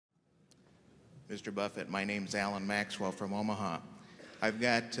Mr. Buffett. My name's Alan Maxwell from Omaha. I've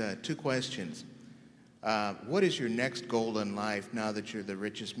got two questions. What is your next goal in life now that you're the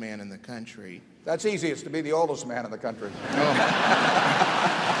richest man in the country? That's easy. It's to be the oldest man in the country.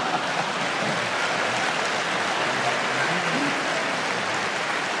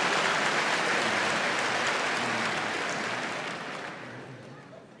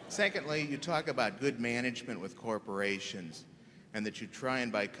 Secondly, you talk about good management with corporations and that you try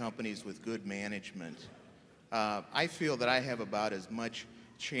and buy companies with good management. I feel that I have about as much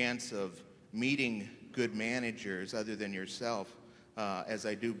chance of meeting good managers other than yourself as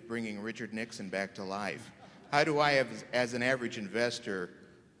I do bringing Richard Nixon back to life. How do I, as an average investor,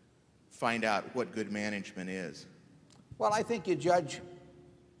 find out what good management is? Well, I think you judge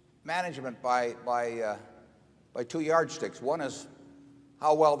management by two yardsticks. One is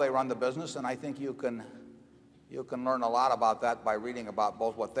how well they run the business, and I think you can learn a lot about that by reading about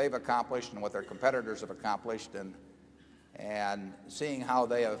both what they've accomplished and what their competitors have accomplished, and seeing how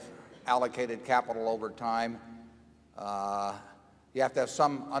they have allocated capital over time. You have to have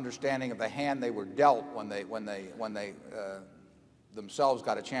some understanding of the hand they were dealt when they themselves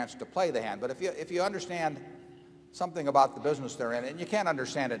got a chance to play the hand. But if you understand something about the business they're in, and you can't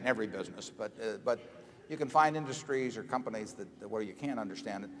understand it in every business, but you can find industries or companies where you can't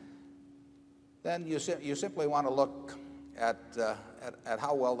understand it, then you simply want to look at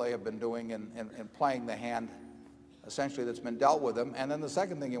how well they have been doing in playing the hand essentially that's been dealt with them. And then the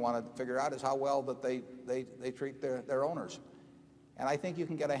second thing you want to figure out is how well that they treat their owners. And I think you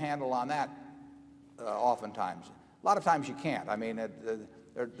can get a handle on that oftentimes. A lot of times you can't. I mean,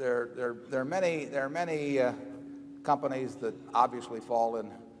 there are many companies that obviously fall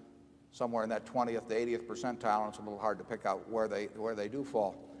in somewhere in that 20th to 80th percentile, and it's a little hard to pick out where they do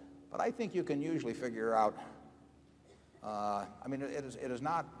fall. But I think you can usually figure out. I mean, it's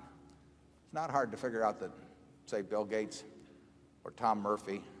not hard to figure out that, say, Bill Gates or Tom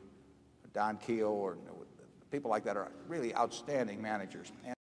Murphy or Don Keogh or people like that are really outstanding managers,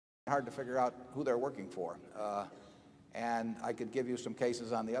 and it's hard to figure out who they're working for. And I could give you some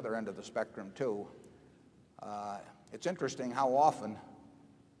cases on the other end of the spectrum too. It's interesting how often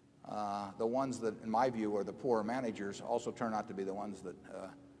the ones that, in my view, are the poor managers also turn out to be the ones that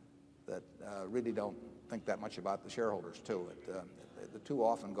really don't think that much about the shareholders too. The two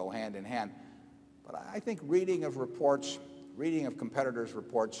often go hand in hand. But I think reading of reports, reading of competitors'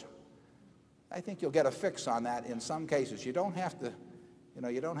 reports, I think you'll get a fix on that in some cases. You don't have to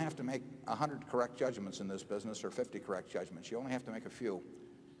make 100 correct judgments in this business or 50 correct judgments. You only have to make a few.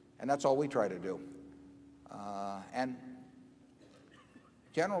 And that's all we try to do. And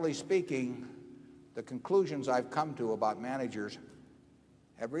generally speaking, the conclusions I've come to about managers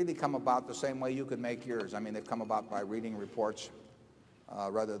have really come about the same way you could make yours. I mean, they've come about by reading reports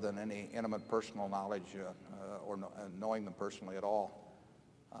rather than any intimate personal knowledge or knowing them personally at all.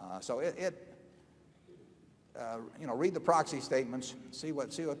 So read the proxy statements, see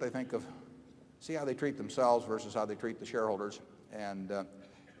what they think of, see how they treat themselves versus how they treat the shareholders, and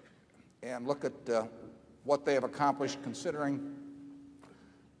look at what they have accomplished considering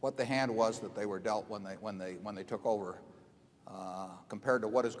what the hand was that they were dealt when they took over, compared to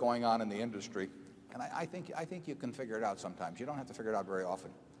what is going on in the industry. And I think you can figure it out sometimes. You don't have to figure it out very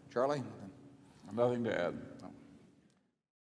often. Charlie? Nothing to add. No.